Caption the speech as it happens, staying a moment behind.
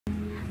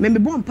me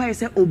bon pa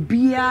say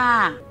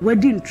obia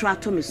wedding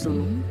trato me so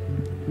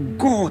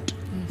God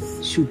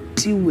should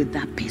deal with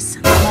that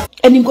person.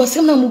 And in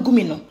Gosema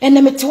Mugumino, and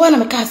I met one of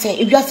my cousin,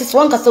 if you ask this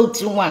one castle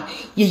to one,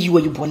 ye were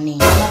you born.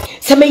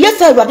 Some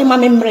yes, I read my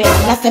memory,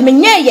 last time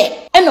in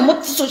ye, and a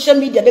more social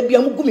media, the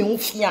young Gumi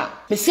Mufia,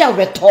 Monsieur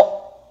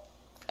Reto,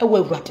 a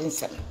well rotten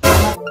son.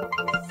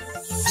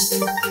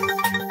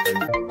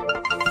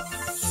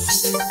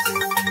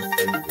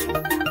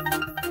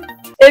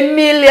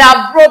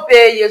 Emelia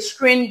Brobbey, your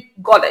screen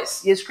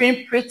goddess, your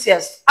screen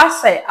prettiest. I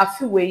say a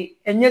few way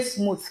and yet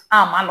smooth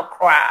arm and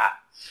cry.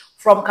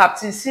 From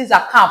Captain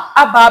Caesar camp,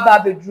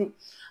 Ababa Bedru,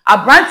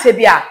 a brand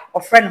Tebia,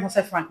 or friend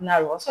Jose Frank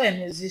Naro, also a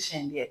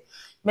musician there.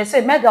 May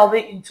say, me delve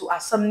into a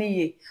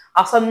somni,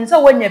 a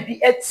some when you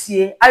be at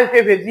sea, I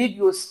prepare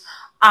videos.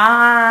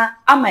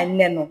 I'm my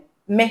neno,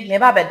 me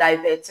never be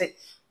diverted,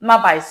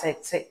 not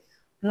bisected,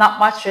 not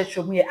much church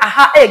from me.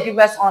 Aha, give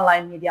us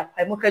online media,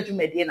 I mock you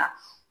medina.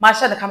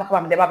 Masha the camera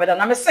come the Babylon.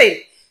 I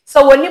say,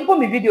 so when you put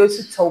me videos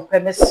to top,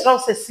 me strong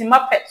say, see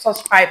my pet,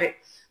 subscribe it.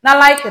 Na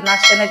like na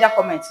share na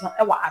comment no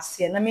e wa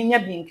ase na menya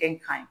bi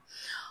nkenkan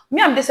me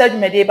am de said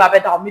me dey ba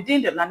beda me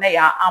din de na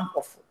ya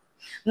ampofo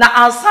na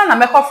ansa na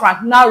meko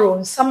Frank Naro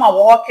nsam a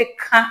wo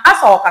keka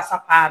asa wo kasa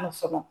pa no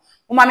so no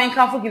mo ma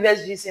menkan for give us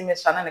GC me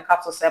sha na ne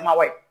capsule say ma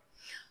we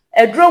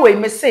edro we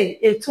me say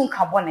etun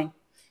ka bone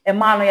e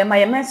ma no ye ma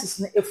ye menses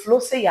no e flow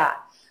say ya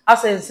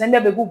asa nsem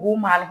bia begugu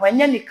ma ne ho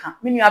enya nika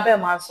me nua ba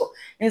ma so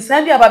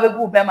nsem bia ba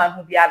begugu ba ma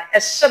ho bia e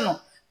hye no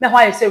me ho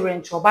aye say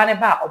rencho ba ne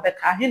ba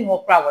obeka hin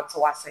ho kra wo te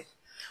wase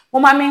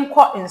Mama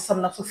minko in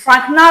some not to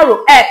Frank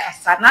Naro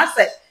kasa na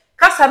say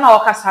kasa na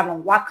okasa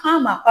no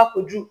wakama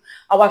kwakodu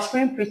our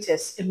screen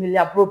preachers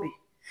Emelia Brobbey.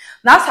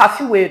 Na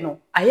safi we no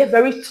aye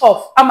very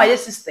tough ama ye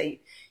sister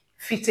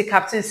fit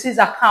Captain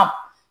Caesar camp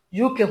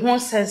UK ho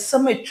sense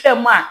some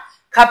twema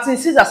Captain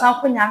Caesar san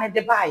konya ne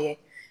de baaye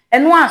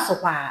eno aso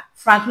pa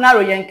Frank Naro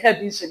yenka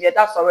bi so ye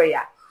da sorry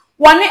ya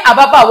woni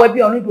ababa wa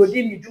bi onu do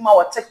di mi dwuma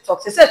wo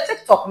TikTok say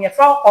TikTok me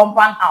from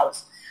compound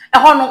house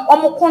Ehono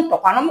omo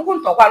kontokwa no mo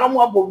kontokwa no mo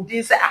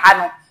abodin se aha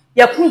no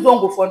ye kun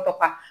zongofo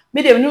ntokwa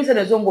me de nim se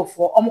de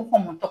zongofo omo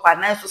kom ntokwa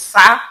na so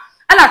sa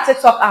ana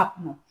TikTok app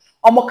no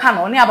omo ka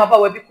no ne ababa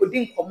wa bi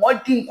kodi nkomo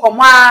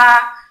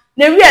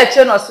na wi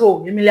ache no so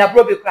Emelia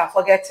Brobbey kra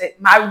forget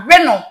it ma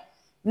we no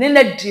ne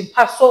na di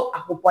paso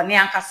akopone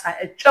ankasa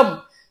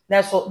atwam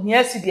na so ne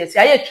asidiesi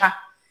ayetwa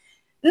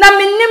na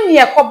menim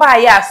ye koba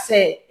ya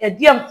se e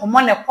die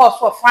nkomo ne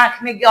course of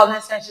Frank ne girl ne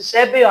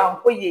senhye be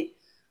ankoye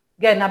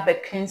get na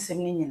bekensem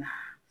ni nyina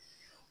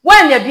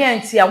when you be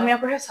anti a we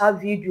kwesa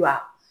video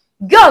a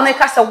girl ne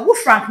kasa wo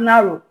Frank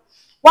Naro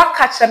wa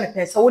catch me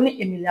pesa wo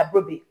ni Emelia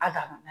Brobbey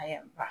adana na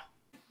yemba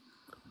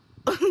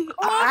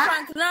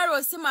Frank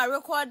Naro si ma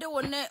record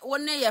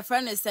won your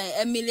friend is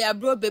Emelia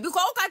Brobbey because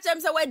o catch him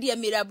say where the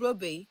Emelia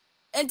Brobbey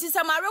enti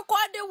se ma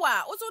record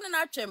wa o so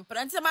na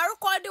twempra enti se ma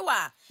record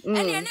wa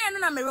ene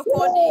na me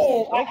record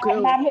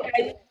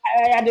Okay.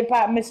 I had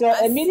pa Miss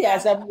Emelia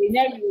said we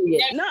never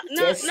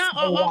no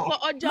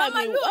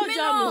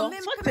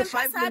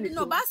 45 minutes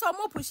no ba so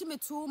mo push me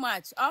too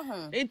much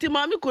enti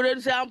mami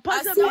kore say am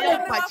pass me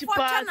pachi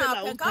pa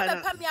na o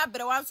kana pa me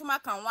abre wan so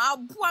maka wa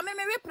bua me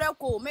repre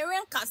ko me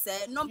wen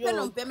kase no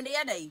pe me de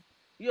yedai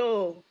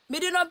yo me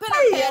de no pe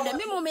na yedai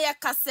me mo me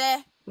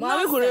yakase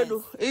mami kore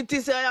do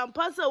enti say am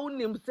pass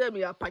unim say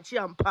me apachi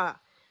ampa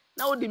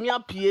na wo de me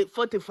apie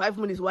 45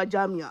 minutes wa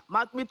jamia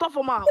me to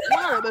for ma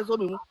wa be so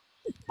me mu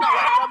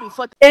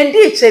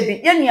Endi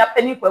chebi ye nia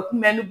pani kwaku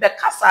menu be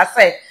kasa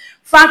say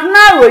Frank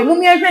Naro imu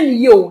me hwe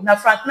ni yo na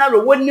Frank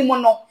Naro woni mu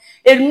no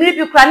enri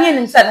bi kra ne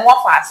nim se ne wo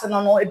fa ase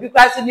no no ebi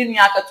kra se ni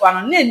nua akato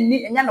ano na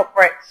enni enya no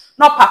kre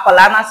no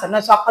pakola na se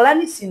no so akola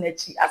ni si na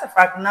chi as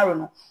Frank Naro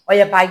no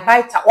oye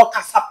bye ta wo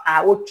kasa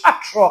pa wo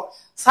twatro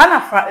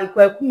sana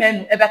kwaku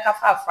menu ebe ka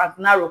fa Frank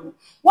Naro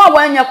wo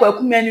anya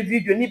kwaku menu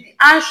video ni bi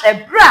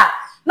anhwe bra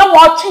na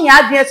wo twenya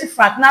adwen si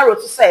Frank Naro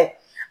to say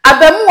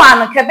Abamu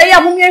anu kebe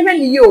ya mumye hwe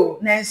ni yo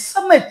na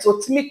nsama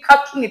otimi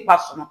katu ni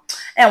paso no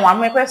wan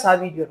me kwesa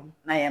video no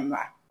na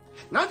yemra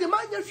na de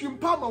manya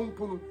hwimpa ma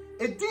mpo no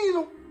edin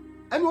no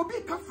ene obi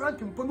ka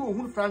Frank mpo no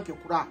ohun Frank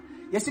kura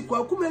yesi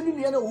kwaku manu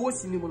ne na wo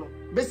sini mu no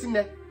besi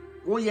ne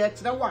wo ye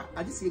kire wa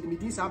ade se edimi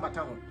din sa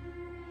abata ho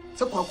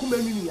se kwaku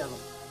manu ne no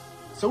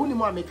se woni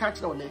mu ameka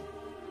kire wo ne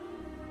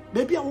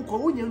bebi a wo ko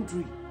wonya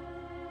ndui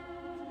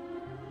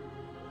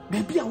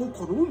bebi a wo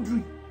ko no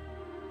ndui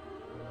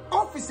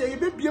officer ye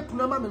be bie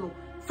puna ma me no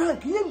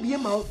Frank ye bie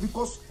ma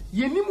because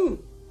ye nimu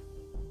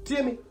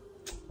tie me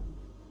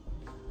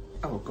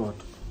oh God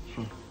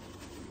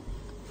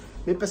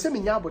me pese me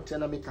nya abotre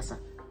na me kasa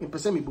me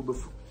pese me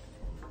bubefu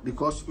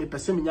because me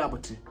pese me nya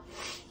abotre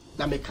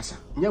na me kasa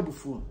nya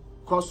bufu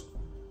because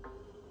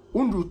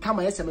undu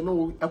tama ese me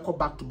no ekọ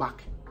back to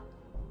back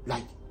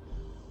like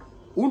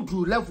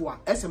undu level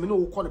ese me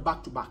no call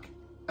back to back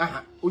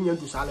onya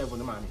ndu sa level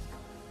no ma me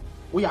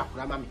wo ya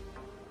kura ma me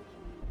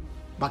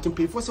but in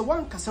pay for say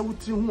one kasa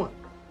wutri hu a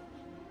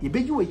ye be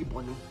yi wayi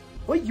boni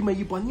o yi ma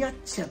yi boni a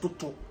che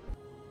toto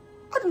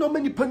ade no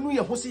mani panu ye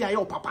ho se ya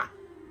ye papa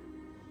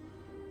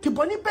ti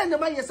boni be na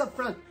ma ye say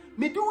Frank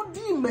me do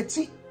di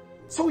machi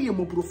so ye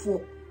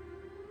mobrofo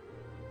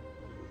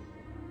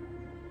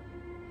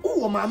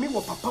o maame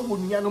wo papa wo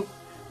nuanom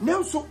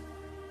nanso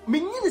me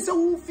nyine se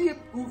wo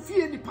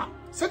fie nipa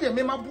se de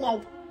me maboa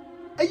wo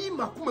ayi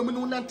makoma mu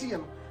no nante ye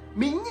no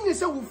me nyine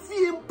se wo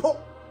fie mpo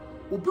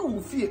obi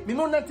wo fie me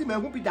no nante ma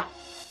hu bi da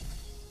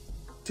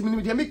timi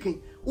me de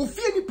meken wo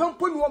fie nipa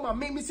mpo ni wo ma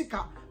me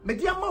sika me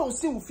de ama wo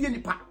se wo fie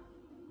nipa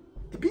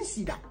e bi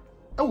si da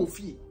e wo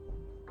fie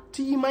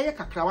ti yi maye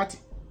kakrawate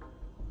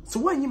so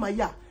wanyi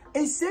maya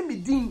ense me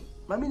din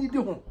ma me ni de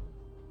ho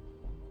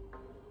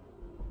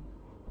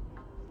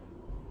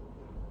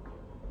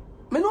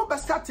me no ba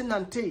start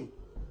nante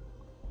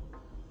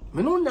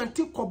me no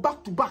nante ko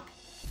back to back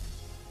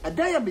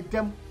adaya me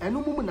dem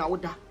enu mumu na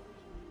woda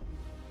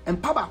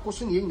empa ba ko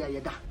so ne nya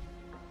yeda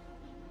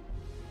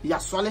ya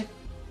sole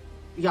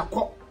ya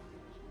ko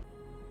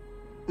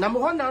na mo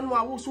hona no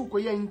a wo so ko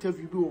ya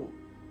interview bi o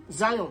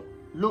Zion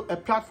lo a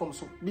platform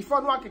so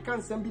before no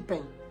can send be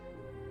pen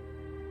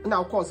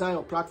na ko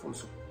Zion platform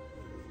so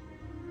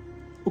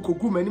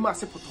okogu mani ma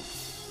se photo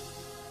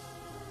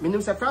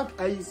menim se Frank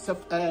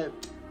the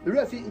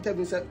real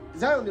interview said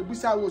Zion the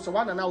busa wo so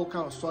one na wo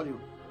kan story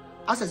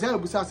asa Zion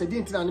busa say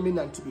dey ntina no me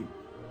nanti bi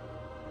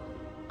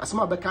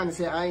asema be kan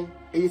say ai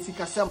e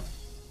sika sam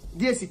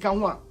dey sika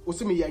ho a wo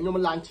se me ya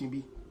nyom lunch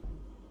bi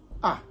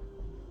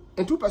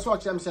and 2%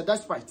 of them say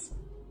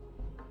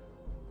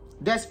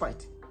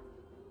despite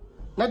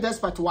na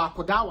despite wa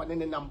akoda wa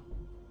ne nam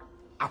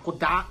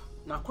akoda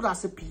na akoda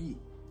se pie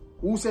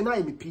wo se na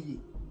me pie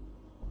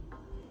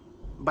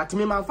but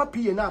me man fa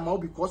pie na ma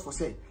because for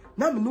say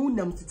na me no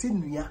nam tete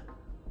nua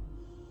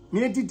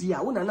me didi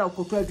a wo na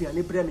akoto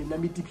aduane bre me na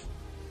me dibi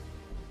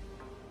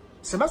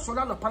se ma so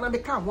na pa na me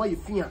ka ho aye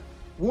fia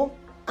wo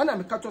ana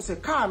me ka to say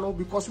car no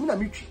because me na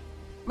me twi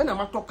me na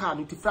mato car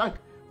no ti Frank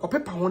ko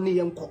pepa ho ne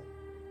yenko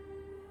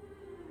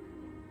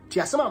ti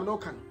asema me no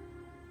kan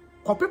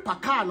ko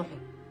pepa car no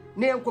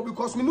ne yenko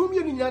because me no me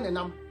ni nya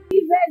nenam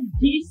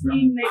DC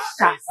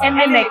Mecha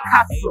MN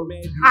Castle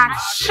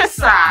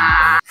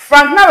Achisa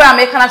Frank Naro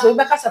American so we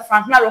be kasa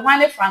Frank Naro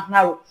why Frank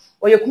Naro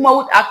or you kuma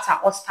wood actor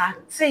or star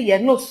say ye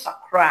no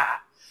sakra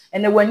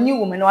and when new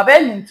woman or be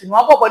ntu no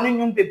obo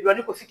nyum bebre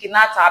ni ko fiki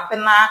na ta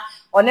abena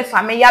or ne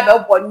family ya be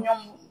obo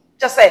nyum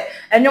just say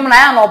enyum na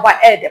ya na oba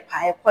e de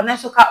pa e ko ne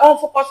so ka on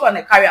focus on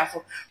the career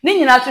so ni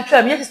nyina to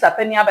twa me sister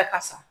Penny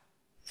abekasa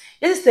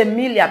yes sister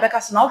Emelia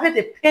abekasa na we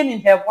the pain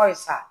in her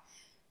voice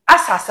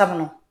asa asem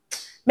no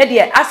me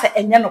de asa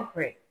enye no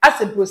kre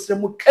asa brosre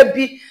mu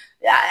kabi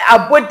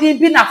abodi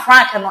bi na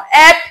Frank no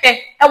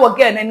epe e wo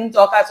ga na nti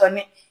oka so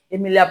ne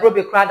Emelia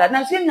Brobbey crowd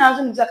na so nyina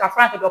so nti ka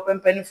Frank do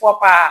pempani fo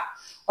pa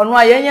ono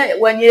ayenye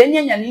wanye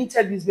nya ni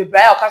interviews be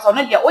bra oka so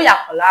no de o ya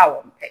kola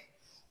wo mpe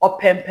o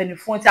pempani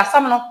fo nti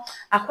asam no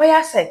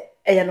akoya se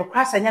eye no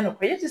kra sanya no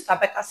kre sister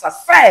bekasa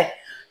say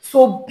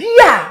so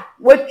bia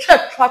we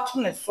twatwa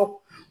to ne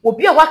so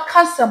obi a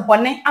waka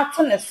sembone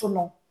ato ne so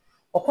no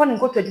okon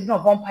ngo to di no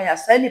vampire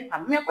say ni pa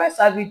me kwa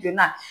sa video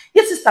na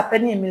yes sister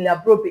Penny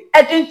Emelia Brobbey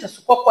agent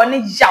so kokko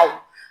ne yaw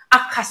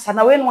akasa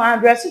na we no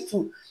address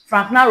to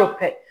Frank Naro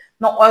pe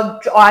no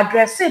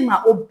address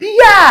ma obi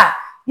a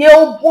ye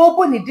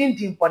obo ni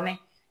dindin bone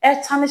e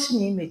tarnish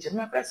ni image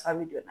me kwa sa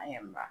video na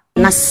yemra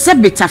na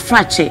sebita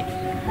frache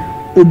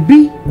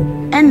obi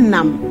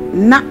enam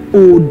na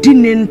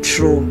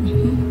odinentro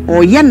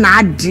oye na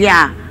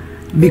adia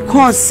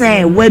because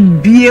say we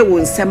bie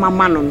won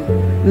semama no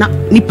na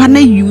nipa na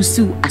use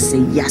you as a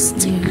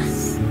yardstick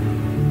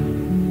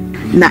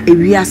na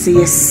ewiase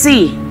ye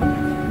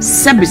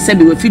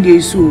sebi we video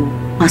isu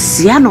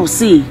pasia no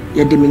say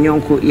ye de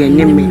menyonko ye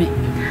nyeme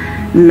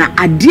na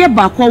ade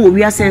ba kwa wo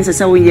wiase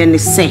nse wo ye ne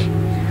se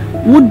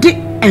wo de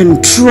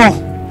entro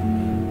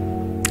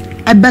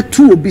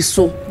ebetu obi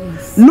so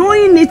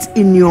knowing it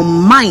in your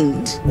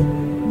mind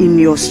in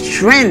your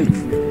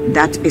strength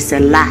that is a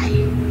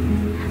lie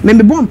me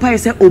bon pa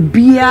say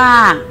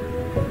obia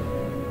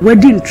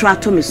wedding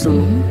trato me so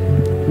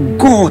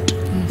God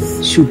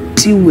should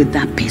deal with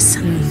that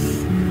person.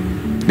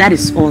 That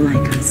is all I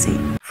can say.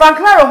 Frank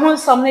Naro hon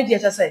some ne dia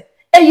say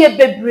eye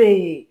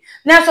bebre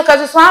na so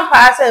ka so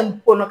ampa say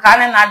mpo no ka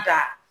ne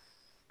nada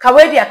ka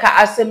we dia ka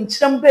asem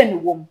kirem be ni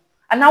wom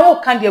ana wo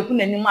kan dia bu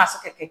nanim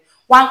asekeke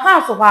wan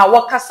kan so ha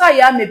wo kasa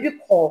ya mebi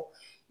ko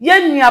ye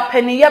nua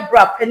Penny ye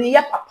bra Penny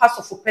ye papa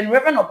so for Penny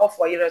Reverend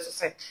Obofuor ye so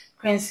say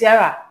Prince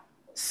Sierra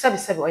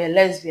sebi or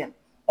lesbian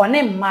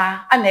one ma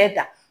ana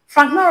eda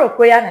Frank Naro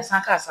koya na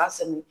sanka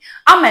asasemi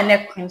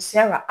amene Prince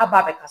Sierra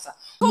ababekasa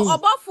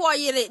Obofuor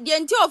yire de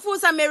nti ofu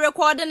sa me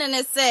record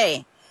ne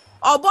say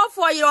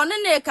Obofuor yire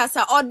one ne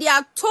kasa odi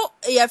ato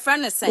ye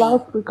friend say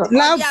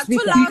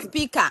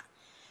loudspeaker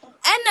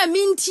ena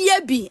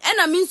mintie bi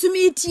ena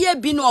minsumi tie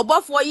bi no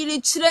Obofuor yire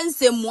kire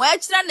nsemu e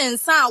kire ne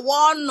nsa a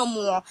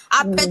wonnom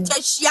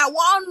apetahia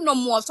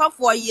wonnom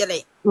Obofuor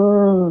yire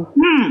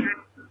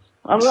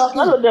I'm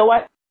the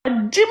white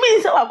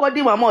Jimmy say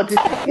akodi mama oti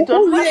it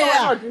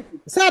was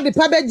say the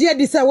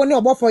pabeji say woni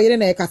Obofuor yire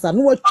na e kasa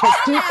no wa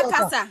twetwe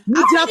kasa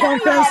media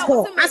conference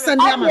call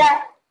asani ama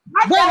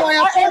boy boy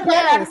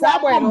afọ sa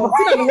boy no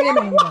tina no ye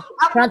me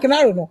Frank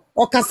Naro no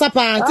o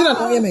kasapa tina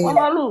no ye me o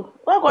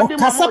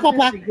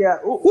kasapa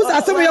who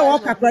say say we o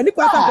kakra ni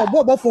kwa ka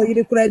Obofuor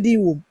yiri kura din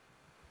wom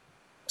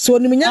so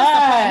ni nya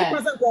sapa ni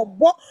kwa say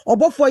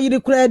Obofuor yiri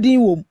kura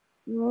din wom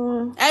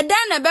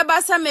then na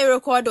beba sa me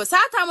record o sa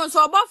time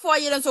so Obofuor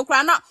yiri so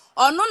kura na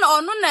ono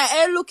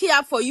na look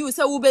here for you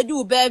say we be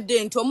do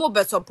birthday nto mo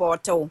be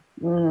support o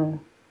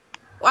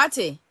what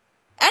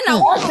ena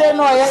wo say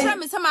no ya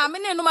me say maame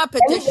ne no ma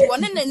peteshi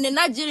won ne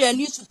Nigeria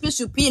ni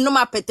supi no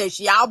ma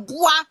peteshi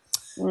aboa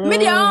me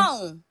dia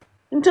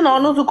nti na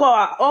ono zuko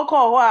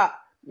ho a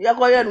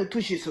yakoye no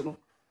tushi so no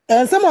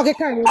some of the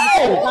kind of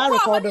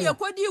record ya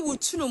kodi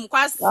wutunum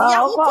kwasi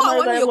ya wo ko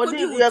won ya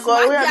kodi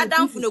wutunum ya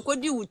danfo na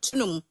kodi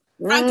wutunum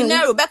Frank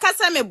Naro be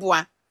kasa me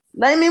boa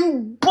na mi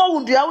bo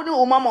ndia wo ni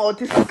o mama o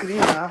ti screen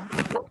na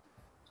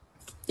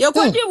ya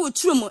kodi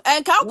wutunum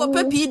ka ko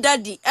papi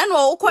daddy ena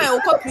wo ko ya wo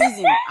ko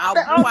prison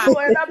aboa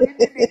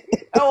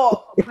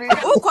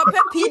wo ko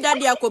papi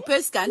daddy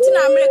akopeska nti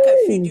na America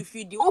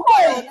feed wo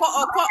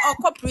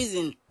ko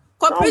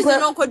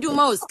prison on kodi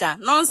uma oska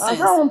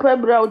nonsense asa un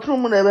pebra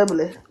wutunum na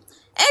ebebele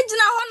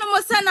ejina hono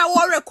mo say na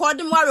wo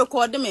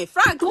record me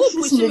Frank who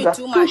push me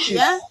too much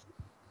yeah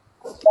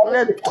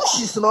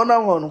tushi no na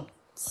hono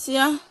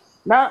sia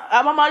na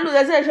amama lu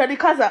say shadi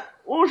kasa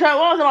wo say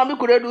mama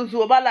kure do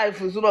so ba life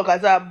so no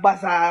kasa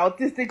basa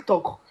autistic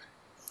talk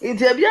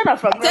it e bia na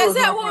Frank Naro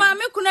say wo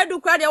mama kuna do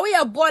kra de wo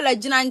ye ball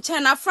agina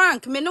nchen na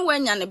Frank me no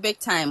wanya ne big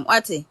time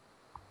what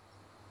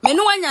me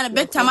no wanya ne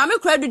big time mama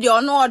kra do de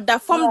ono order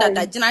form that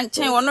agina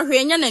nchen wono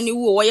hwe nya na ni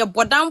wo wo ye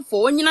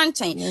bodamfo onyina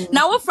nchen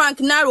na wo Frank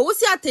Naro wo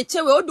si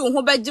ateche we odu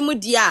ho bagim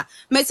di a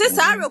me se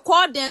sa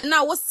recording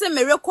na wo se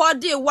me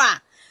recording wa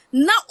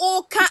na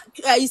o ka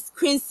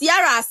Queen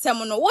Sierra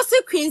asem no wo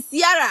se Queen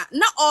Sierra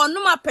na ono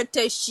ma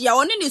petashia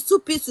oni ni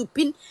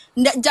supi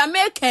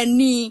Jamaica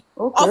ni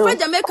ofa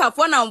Jamaica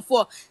for na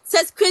mfo se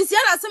Queen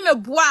Sierra se me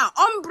boa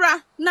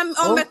ombra na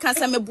ombeka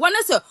se me boa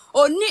na se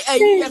oni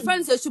ayi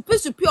friends se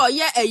supi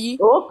oye ayi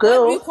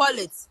we call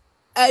it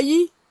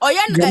ayi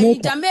oye na ayi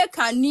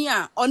Jamaica ni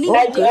a oni ni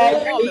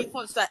it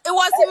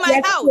was in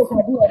my house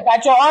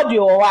but your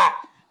audio wa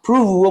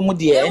prove wo mu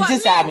de enti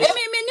sa me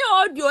ni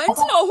audio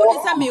enti na ohu ni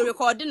sa me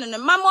recording no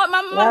mama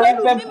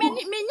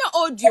me nya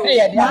audio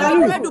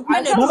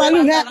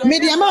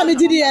media ma ni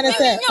gidi ene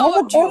se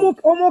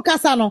omu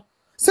kasa no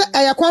se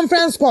a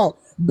conference call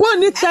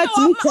boni 30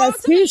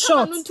 minutes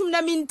screenshot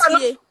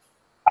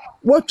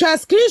wo twa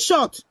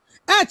screenshot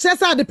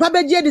chesa de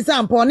pabeje di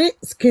sample ni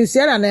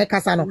screenshot na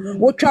kasa no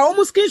wo twa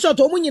omu screenshot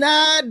omu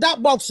nyina that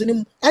box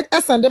ni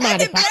send ma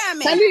de pa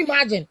can you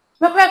imagine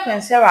me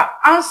Queen Sarah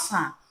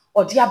answer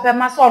odi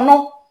abema so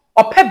no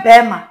ope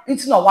bema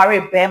nti no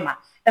ware bema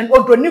and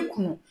odoni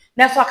kunu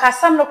na so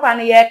akasam no kra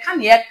na ye ka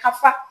na ye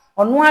kafa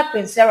ono a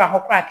Queen Sarah ho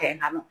kra ka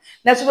ha no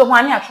na so be ho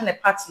ani atwe ne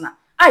partner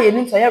a ye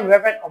nim so ye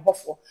Reverend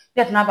Obofuor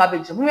that na ba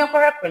beje mu ye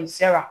kra Queen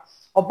Sarah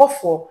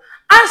Obofuor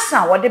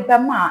answer wode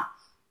bema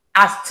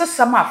as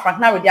tsama Frank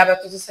Naro dia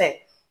beto so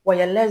say wo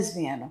ye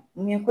lesbian no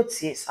mu ye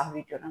kotie sa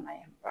video na na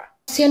ye bra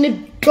se ne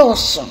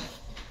doso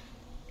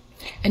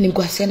eni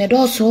gwase ne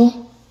doso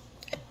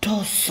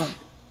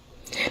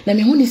na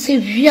me huni se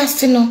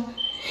wiase no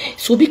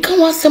so bi kan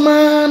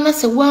wasema na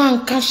se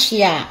wan ka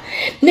hia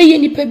na ye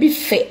nipa bi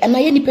fe na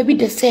ye nipa bi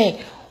de se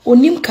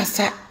onim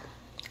kasa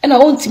na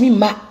ontimi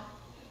ma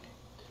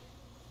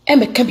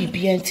emeka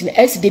bibia nti na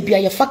esi de bia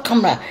ye fa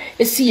camera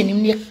esi ye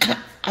nim ne ka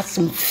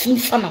asem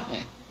finfa na ho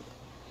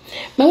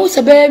ma wo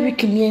se ba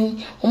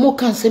wikini omo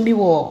kan se bi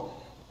wo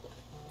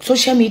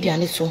social media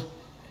ne so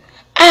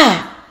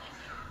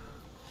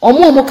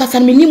omo kasa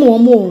me nim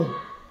omo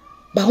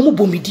ba omo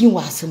bomidin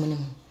wa asem no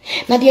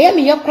na de ya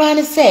me yakra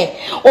ne se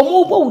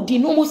omo bo udi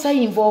no mo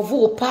say involve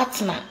o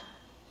partner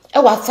e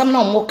wasam na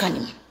omo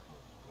kanim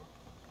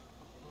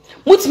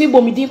mutimi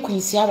bomidin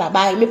Queen Sierra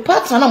ba me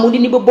partner na mudi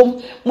ni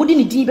bebom mudi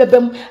ni din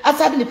bebem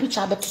asade ne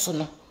picture abeto so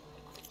no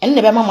ene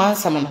ne be ma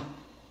ansam no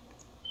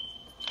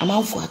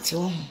amanfo ate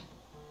wo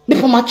me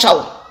poma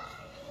chawo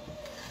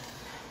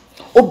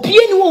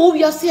obie ni wo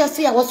wi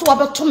ase ya wo so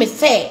abeto me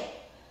se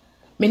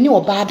me ni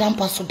oba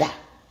adampa so da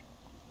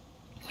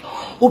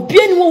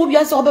obie ni wo wi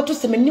ase obeto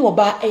se me ni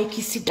oba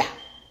ekisida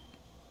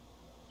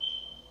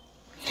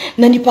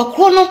na nipa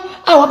kro no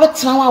a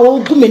wabetena wa wo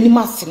gu mani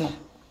mase no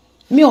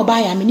me oba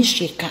ya me ni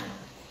sheka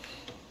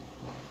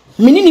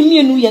me ni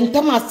mienu ye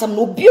ntam asam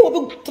no obie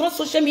wo be tra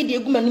social media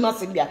gu mani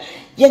mase bia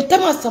ye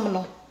ntam asam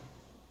no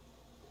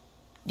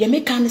ye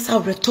me kan sa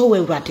reto we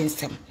Awurade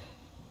nsem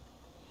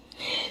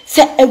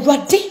se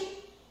Awurade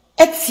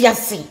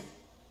etiase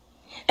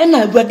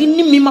ena Awurade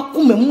ni mi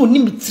makoma mu ni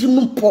mitiri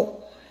mu mpo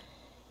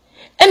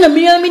ena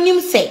me ya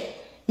menim se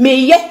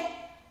meye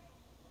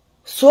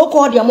so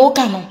ko de mo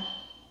ka no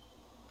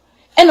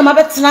ena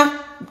mabetena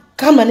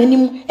kama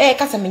nanim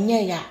kasa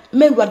menye ya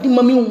me Awurade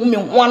ma me hu me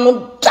ho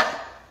ano da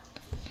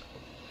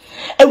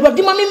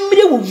Awurade ma me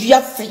mmire wo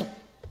wiase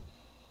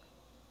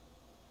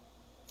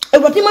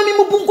Awurade ma me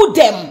mubungu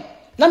dem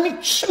na me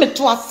hwe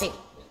to ase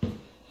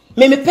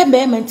me pe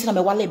be ma ntina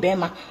me wale be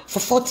ma for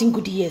 14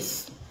 good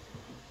years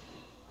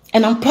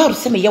And I'm proud to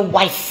say me your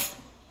wife.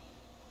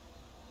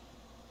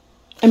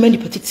 I'm any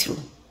particular.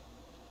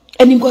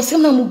 And in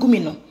Gosena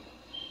Mugumino.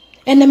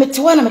 And I'm a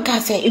Tiwana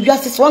Macassa, if you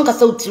ask this one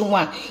castle to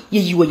one,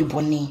 you were you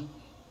bonny.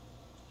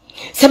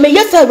 Some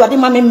yes, I read in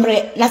my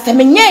memory, last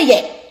time in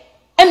ye.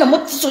 And I'm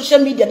not social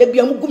media, there be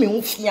a Mugumi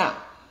Mufia.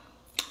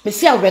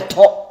 Monsieur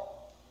Reto,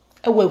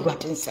 a way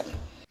rotten son.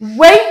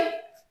 Wait,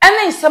 and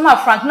then some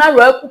of Frank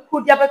Naro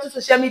could be able to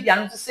social media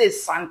and to say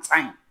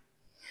sometime.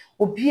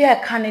 Obi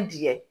a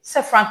Canadian,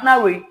 say Frank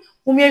Naro,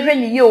 whom you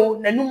when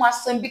you, the no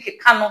master big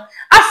cano,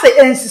 I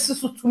say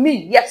insist to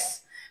me,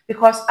 yes,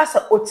 because as a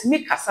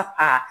otimi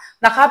casapa,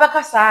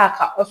 Nakabaka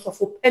Saka also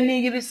for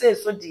penny you say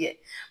so dear.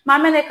 My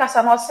many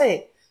casano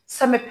say,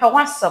 some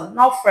pewansum,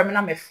 now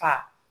from me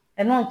far,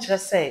 and non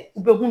just say,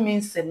 Ube who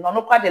means him,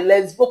 no quite the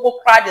lesbian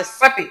cry the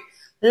sappy,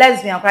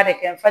 lesbian cry they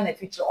can find a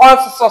feature,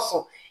 also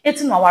so,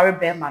 it's no worry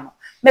bear man.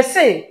 Me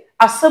say,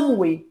 as some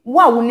way,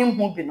 what will him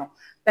be no.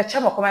 The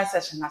channel comment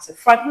section has a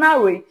Frank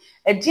Naro,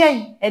 a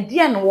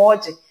dear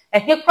watch, a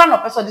hip crown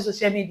of person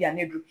social media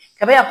needle.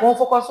 Kabaya won't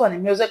focus on the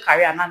music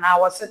career and an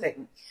hour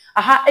setting.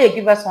 Aha,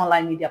 give us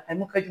online media,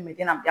 Pamuka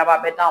Medina,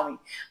 Yaba Bedawi.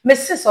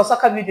 Mrs.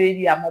 Osaka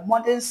video, more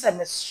modern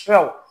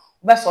semestral.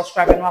 Best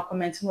subscribe and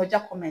comment, no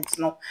just comment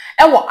no.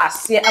 Ewo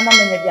ase ama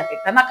menye bia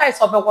keka na kai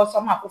so be go so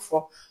ma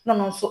afofo no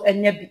no so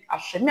enye bi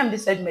ahwe me am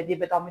this side media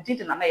better me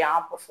did na na ya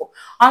afofo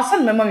ansa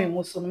me mama me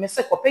muso no me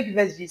se ko page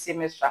verse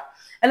semester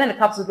and then the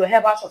capsules go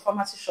have out of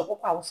pharmacy shop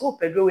kwa so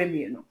pedro we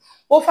me no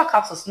o fa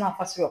capsules na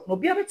fa syrup no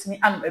bia betimi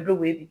an pedro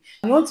we bi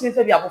no ntimi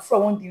fa bi afofo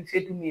won di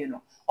mfedu me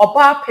no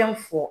oba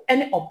pemfo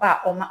ene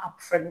oba oma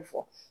afofo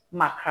for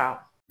macra.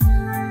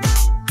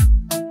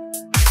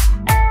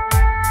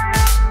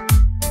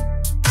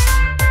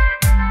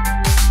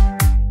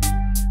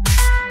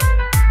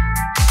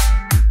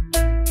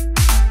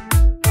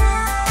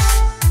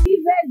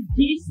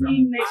 DC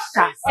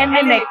Mixer,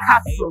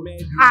 MaameGrace,